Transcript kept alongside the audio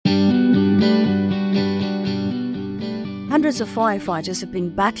Hundreds of firefighters have been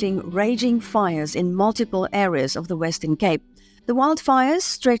battling raging fires in multiple areas of the Western Cape. The wildfires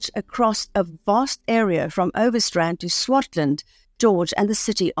stretch across a vast area from Overstrand to Swartland, George and the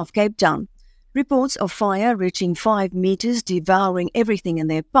city of Cape Town. Reports of fire reaching 5 meters, devouring everything in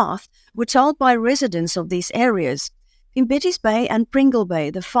their path, were told by residents of these areas. In Betty's Bay and Pringle Bay,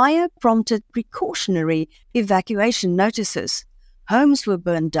 the fire prompted precautionary evacuation notices. Homes were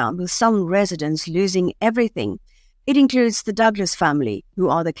burned down, with some residents losing everything. It includes the Douglas family, who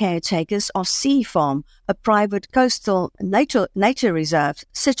are the caretakers of Sea Farm, a private coastal nature reserve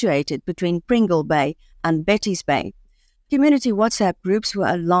situated between Pringle Bay and Betty's Bay. Community WhatsApp groups were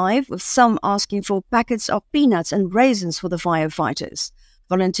alive, with some asking for packets of peanuts and raisins for the firefighters.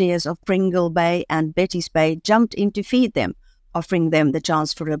 Volunteers of Pringle Bay and Betty's Bay jumped in to feed them, offering them the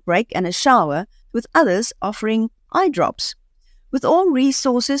chance for a break and a shower, with others offering eye drops. With all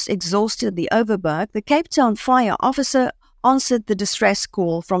resources exhausted at the Overberg, the Cape Town fire officer answered the distress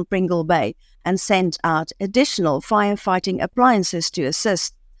call from Pringle Bay and sent out additional firefighting appliances to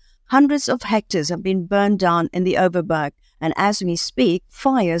assist. Hundreds of hectares have been burned down in the Overberg, and as we speak,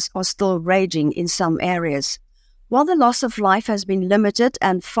 fires are still raging in some areas. While the loss of life has been limited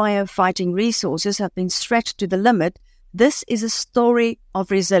and firefighting resources have been stretched to the limit, this is a story of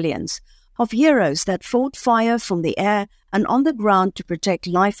resilience, of heroes that fought fire from the air and on the ground to protect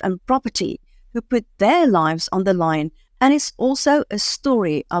life and property, who put their lives on the line, and it's also a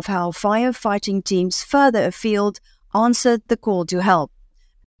story of how firefighting teams further afield answered the call to help.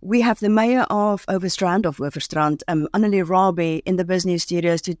 We have the Mayor of Overstrand, Annelie Rabie, in the BizNews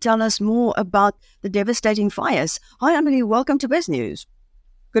studios to tell us more about the devastating fires. Hi Annelie, welcome to BizNews.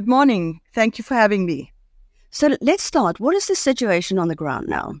 Good morning. Thank you for having me. So let's start. What is the situation on the ground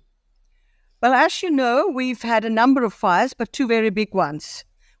now? Well, as you know, we've had a number of fires, but two very big ones.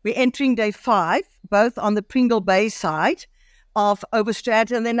 We're entering day 5, both on the Pringle Bay side of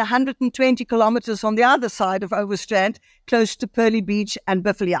Overstrand and then 120 kilometres on the other side of Overstrand, close to Pearly Beach and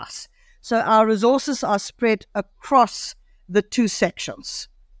Biffelias. So our resources are spread across the two sections.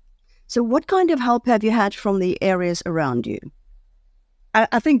 So what kind of help have you had from the areas around you?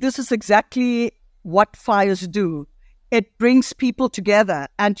 I think this is exactly what fires do. It brings people together.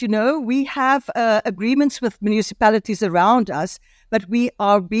 And, you know, we have agreements with municipalities around us, but we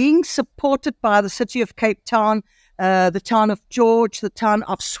are being supported by the city of Cape Town, the town of George, the town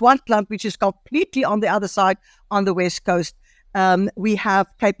of Swartland, which is completely on the other side on the west coast. We have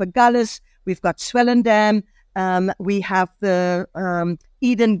Cape Agulhas, we've got Swellendam, we have the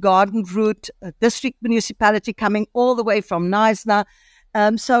Eden Garden Route district municipality coming all the way from Knysna.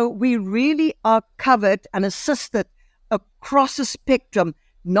 So we really are covered and assisted across the spectrum,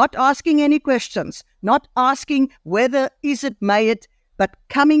 not asking any questions, not asking whether is it made, but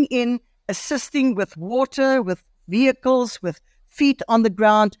coming in, assisting with water, with vehicles, with feet on the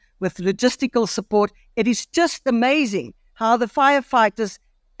ground, with logistical support. It is just amazing how the firefighters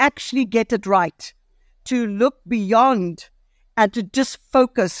actually get it right, to look beyond and to just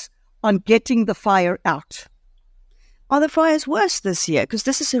focus on getting the fire out. Are the fires worse this year? Because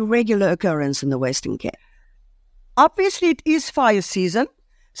this is a regular occurrence in the Western Cape. Obviously, it is fire season,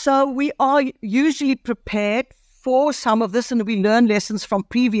 so we are usually prepared for some of this and we learn lessons from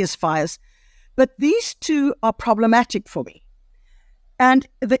previous fires. But these two are problematic for me. And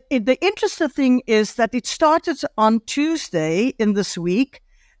the interesting thing is that it started on Tuesday in this week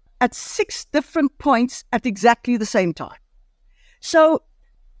at 6 different points at exactly the same time. So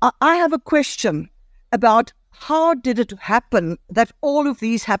I have a question about how did it happen that all of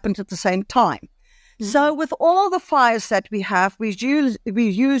these happened at the same time? So with all the fires that we have, we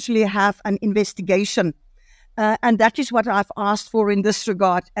usually have an investigation. And that is what I've asked for in this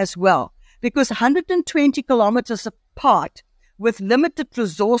regard as well. Because 120 kilometers apart, with limited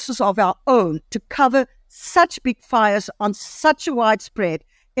resources of our own to cover such big fires on such a widespread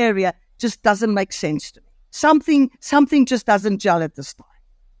area just doesn't make sense to me. Something just doesn't gel at this time.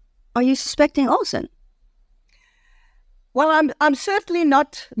 Are you suspecting arson? Well, I'm certainly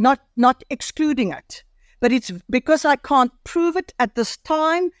not excluding it, but it's because I can't prove it at this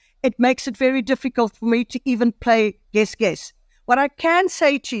time. It makes it very difficult for me to even play guess. What I can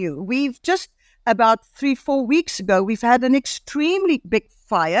say to you, we've just about 3-4 weeks ago, we've had an extremely big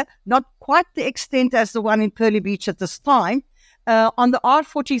fire, not quite the extent as the one in Pearly Beach at this time, on the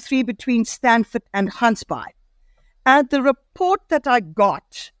R43 between Stanford and Huntsby. And the report that I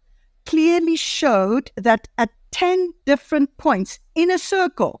got clearly showed that at 10 different points in a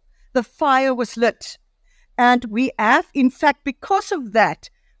circle, the fire was lit. And we have, in fact, because of that,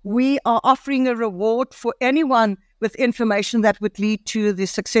 we are offering a reward for anyone with information that would lead to the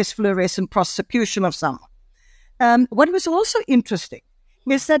successful arrest and prosecution of someone. what was also interesting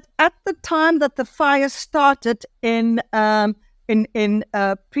is that at the time that the fire started in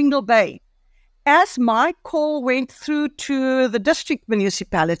Pringle Bay, as my call went through to the district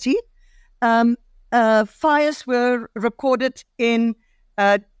municipality, fires were recorded in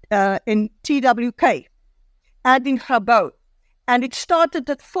TWK and in Grabouw. And it started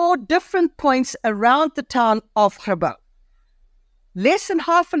at 4 different points around the town of Grabouw. Less than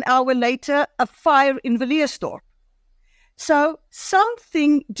half an hour later, a fire in Villiersdorp. So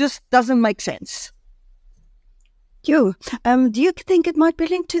something just doesn't make sense. Do you think it might be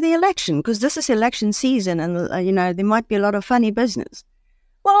linked to the election? Because this is election season and, there might be a lot of funny business.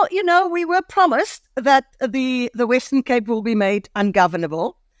 Well, we were promised that the Western Cape will be made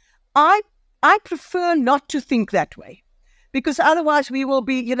ungovernable. I prefer not to think that way, because otherwise we will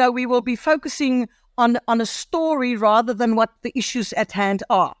be focusing on a story rather than what the issues at hand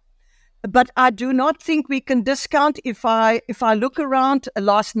are. But I do not think we can discount, if I look around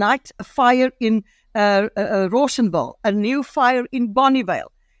last night, a fire in Rawsonville, a new fire in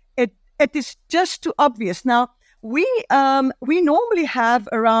Bonnievale. It is just too obvious. Now, we normally have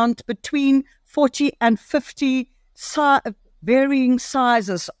around between 40 and 50 varying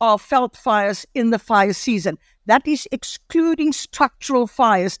sizes of veld fires in the fire season. That is excluding structural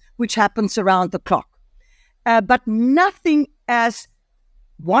fires, which happens around the clock. But nothing as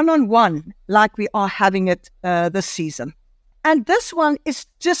one-on-one like we are having it this season. And this one is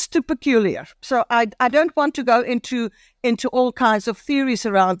just too peculiar. So I don't want to go into all kinds of theories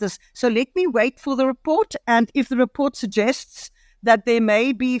around this. So let me wait for the report. And if the report suggests that there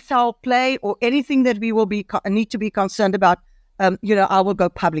may be foul play or anything that we will need to be concerned about, I will go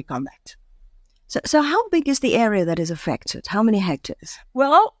public on that. So how big is the area that is affected? How many hectares?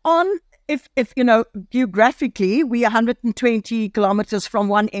 Well, if geographically, we are 120 kilometres from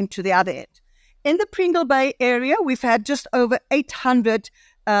one end to the other end. In the Pringle Bay area, we've had just over 800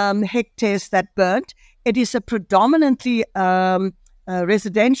 hectares that burnt. It is a predominantly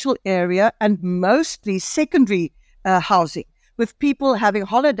residential area and mostly secondary housing, with people having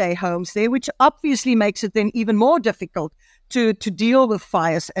holiday homes there, which obviously makes it then even more difficult to deal with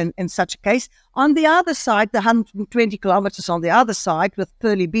fires in such a case. On the other side, the 120 kilometres on the other side with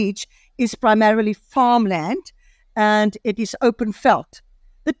Pearly Beach is primarily farmland, and it is open veld.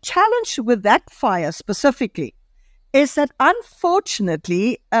 The challenge with that fire specifically is that,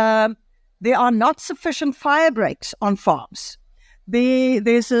 unfortunately, there are not sufficient fire breaks on farms.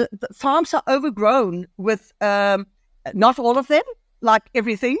 The farms are overgrown with, not all of them, like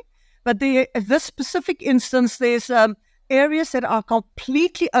everything, but this specific instance, there's areas that are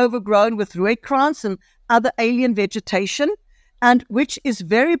completely overgrown with rooikrans and other alien vegetation, and which is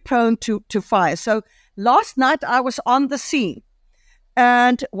very prone to fire. So last night I was on the scene,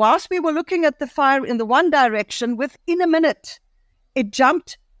 and whilst we were looking at the fire in the one direction, within a minute, it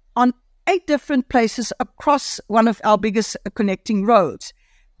jumped on 8 different places across one of our biggest connecting roads,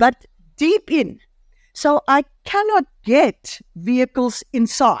 but deep in. So I cannot get vehicles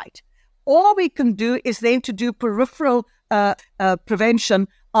inside. All we can do is then to do peripheral prevention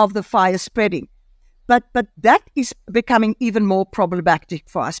of the fire spreading. But that is becoming even more problematic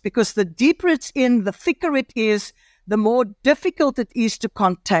for us, because the deeper it's in, the thicker it is, the more difficult it is to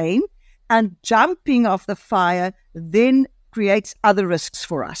contain, and jumping of the fire then creates other risks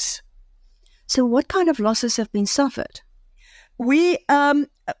for us. So what kind of losses have been suffered? We, in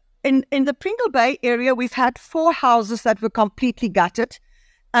the Pringle Bay area, we've had 4 houses that were completely gutted.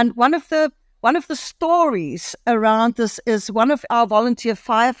 And one of the stories around this is one of our volunteer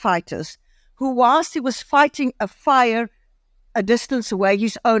firefighters who, whilst he was fighting a fire a distance away,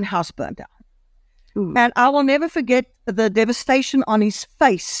 his own house burned down. Ooh. And I will never forget the devastation on his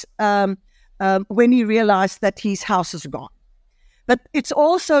face when he realized that his house is gone. But it's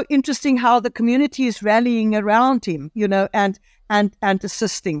also interesting how the community is rallying around him, and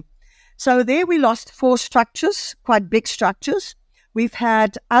assisting. So there we lost 4 structures, quite big structures. We've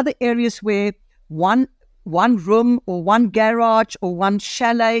had other areas where one room or one garage or one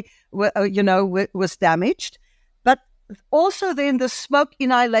chalet was damaged. But also then the smoke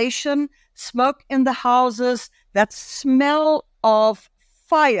inhalation, smoke in the houses, that smell of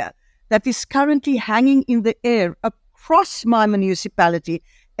fire that is currently hanging in the air across my municipality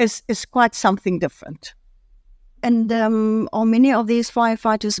is quite something different. And are many of these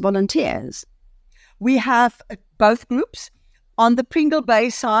firefighters volunteers? We have both groups. On the Pringle Bay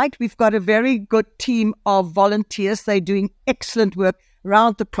side, we've got a very good team of volunteers. They're doing excellent work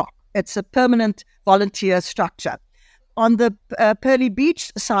round the clock. It's a permanent volunteer structure. On the Pearly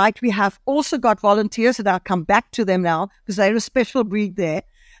Beach side, we have also got volunteers, and I'll come back to them now because they're a special breed there.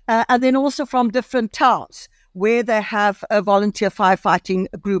 And then also from different towns. where they have volunteer firefighting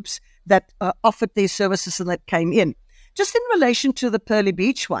groups that offered their services and that came in. Just in relation to the Pearly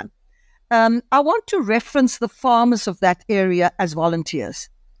Beach one, I want to reference the farmers of that area as volunteers.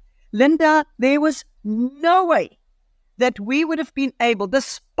 Linda, there was no way that we would have been able,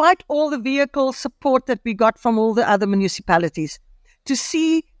 despite all the vehicle support that we got from all the other municipalities, to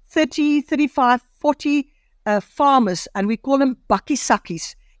see 30, 35, 40 farmers, and we call them bakkie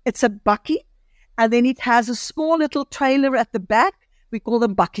sakkies. It's a bakkie, and then it has a small little trailer at the back. We call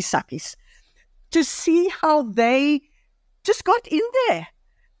them bakkie sakkies. To see how they just got in there.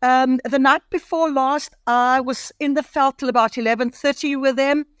 The night before last, I was in the veld till about 11:30 with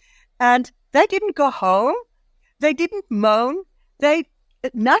them, and they didn't go home. They didn't moan.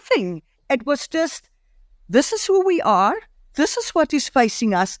 Nothing. It was just, this is who we are. This is what is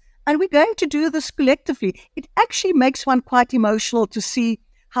facing us. And we're going to do this collectively. It actually makes one quite emotional to see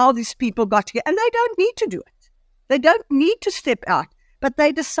how these people got together. And they don't need to do it. They don't need to step out. But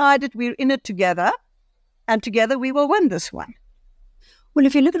they decided we're in it together. And together we will win this one. Well,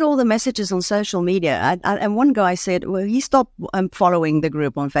 if you look at all the messages on social media, and one guy said, well, he stopped following the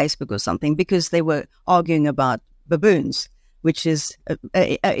group on Facebook or something because they were arguing about baboons, which is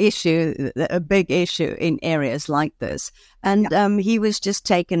a big issue in areas like this. And he was just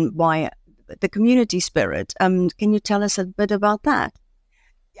taken by the community spirit. Can you tell us a bit about that?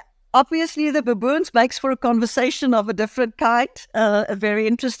 Yeah. Obviously, the baboons makes for a conversation of a different kind, a very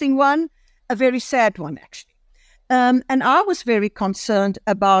interesting one, a very sad one, actually. And I was very concerned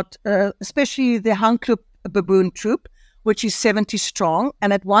about especially the Hankloop baboon troop, which is 70 strong.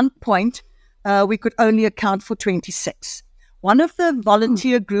 And at one point, we could only account for 26. One of the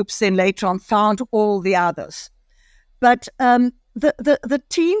volunteer groups then later on found all the others. But the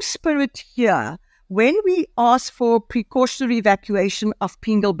team spirit here, when we asked for precautionary evacuation of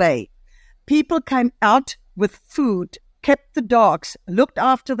Pringle Bay, people came out with food, kept the dogs, looked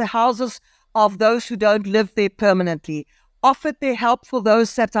after the houses of those who don't live there permanently, offered their help for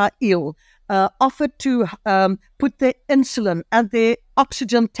those that are ill, offered to put their insulin and their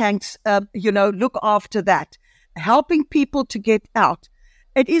oxygen tanks, look after that, helping people to get out.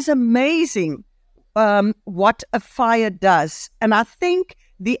 It is amazing what a fire does. And I think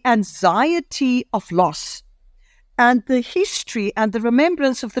the anxiety of loss and the history and the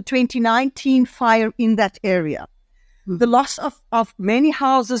remembrance of the 2019 fire in that area, the loss of many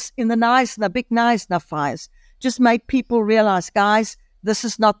houses in the big Knysna fires, just made people realize, guys, this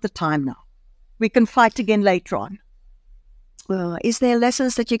is not the time now. We can fight again later on. Is there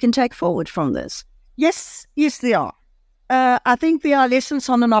lessons that you can take forward from this? Yes, there are. I think there are lessons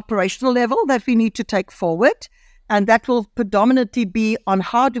on an operational level that we need to take forward, and that will predominantly be on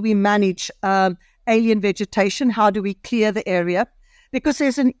how do we manage alien vegetation, how do we clear the area, because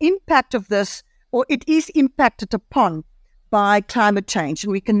there's an impact of this, or it is impacted upon by climate change,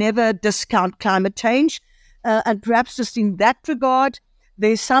 and we can never discount climate change. And perhaps just in that regard,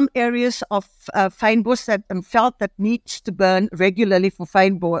 there's some areas of fynbos and veld that needs to burn regularly for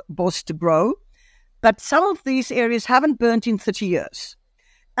fynbos to grow. But some of these areas haven't burnt in 30 years.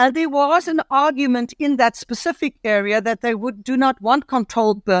 And there was an argument in that specific area that they do not want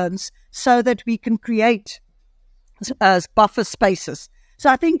controlled burns so that we can create buffer spaces. So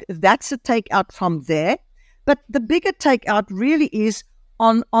I think that's a takeout from there. But the bigger takeout really is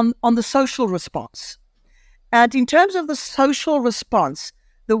on the social response. And in terms of the social response,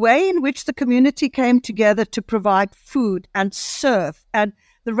 the way in which the community came together to provide food and serve, and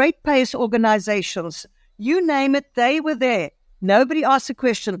the ratepayers organizations, you name it, they were there. Nobody asked a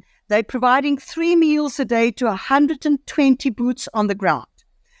question. They're providing 3 meals a day to 120 boots on the ground.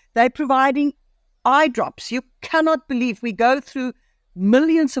 They're providing eye drops. You cannot believe we go through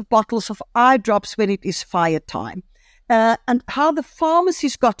millions of bottles of eye drops when it is fire time. And how the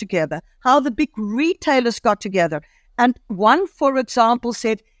pharmacies got together, how the big retailers got together. And one, for example,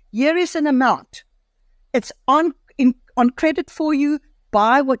 said, here is an amount. It's on credit for you.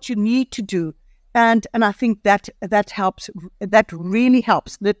 Buy what you need to do. And I think that helps. That really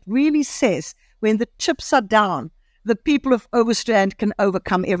helps. That really says when the chips are down, the people of Overstrand can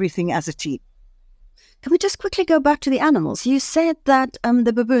overcome everything as a team. Can we just quickly go back to the animals? You said that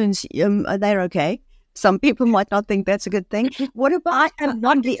the baboons, they're okay. Some people might not think that's a good thing. What about...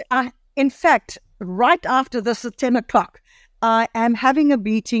 In fact, right after this at 10 o'clock, I am having a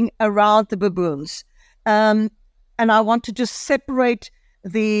meeting around the baboons. And I want to just separate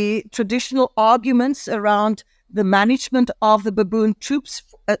the traditional arguments around the management of the baboon troops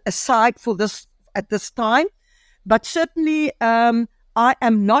aside for this at this time. But certainly I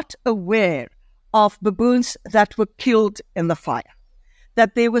am not aware of baboons that were killed in the fire.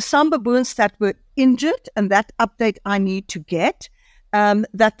 that there were some baboons that were injured, and that update I need to get,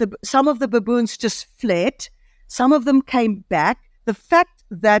 that some of the baboons just fled, some of them came back. The fact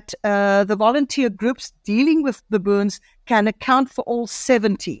that the volunteer groups dealing with baboons can account for all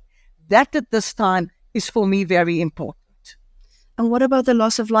 70, that at this time is for me very important. And what about the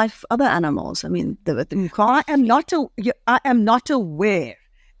loss of life of other animals? I mean, I am not aware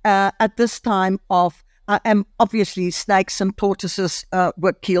at this time of. Obviously, snakes and tortoises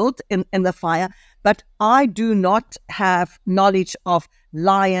were killed in the fire, but I do not have knowledge of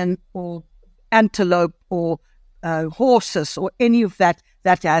lion or antelope or horses or any of that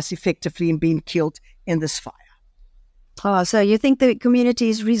has effectively been killed in this fire. Oh, so you think the community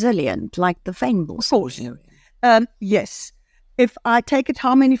is resilient, like the fynbos? Of course. Yes. If I take it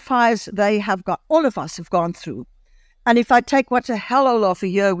how many fires they have got, all of us have gone through. And if I take what a hell of a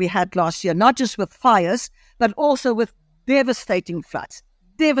year we had last year, not just with fires, but also with devastating floods.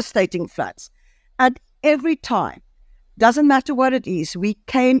 And every time, doesn't matter what it is, we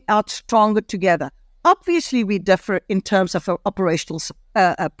came out stronger together. Obviously, we differ in terms of our operational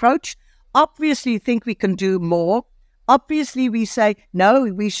approach. Obviously, think we can do more. Obviously, we say, no,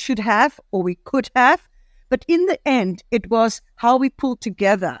 we should have or we could have. But in the end, it was how we pulled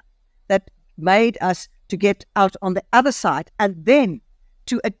together that made us to get out on the other side and then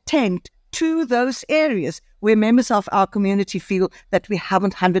to attend to those areas where members of our community feel that we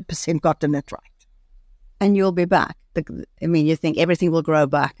haven't 100% gotten it right. And you'll be back. You think everything will grow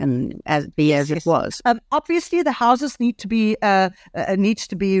back and be as it was. Obviously, the houses need to be needs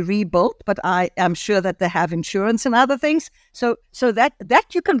to be rebuilt, but I am sure that they have insurance and other things, so that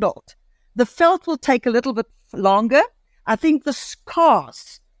you can build. The felt will take a little bit longer. I think the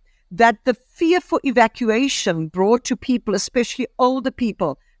scars that the fear for evacuation brought to people, especially older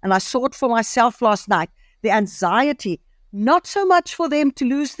people, and I saw it for myself last night, the anxiety, not so much for them to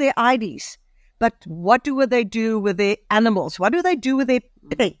lose their IDs, but what do they do with their animals? What do they do with their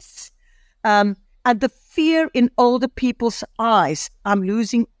pets? And the fear in older people's eyes, I'm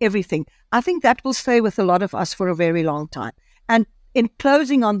losing everything. I think that will stay with a lot of us for a very long time. And in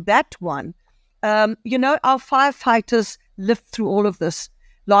closing on that one, our firefighters lived through all of this.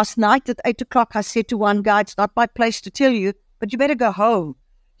 Last night at 8 o'clock, I said to one guy, it's not my place to tell you, but you better go home.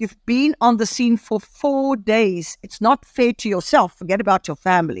 You've been on the scene for 4 days. It's not fair to yourself. Forget about your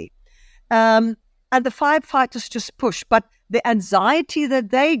family. And the firefighters just push. But the anxiety that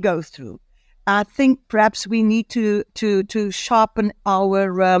they go through, I think perhaps we need to sharpen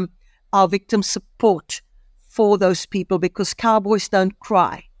our victim support for those people, because cowboys don't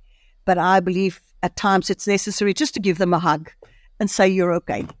cry. But I believe at times it's necessary just to give them a hug and say you're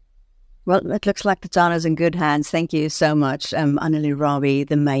okay. Well, it looks like the town is in good hands. Thank you so much, Annelie Rabie,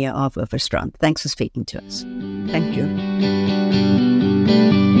 the Mayor of Overstrand. Thanks for speaking to us. Thank you.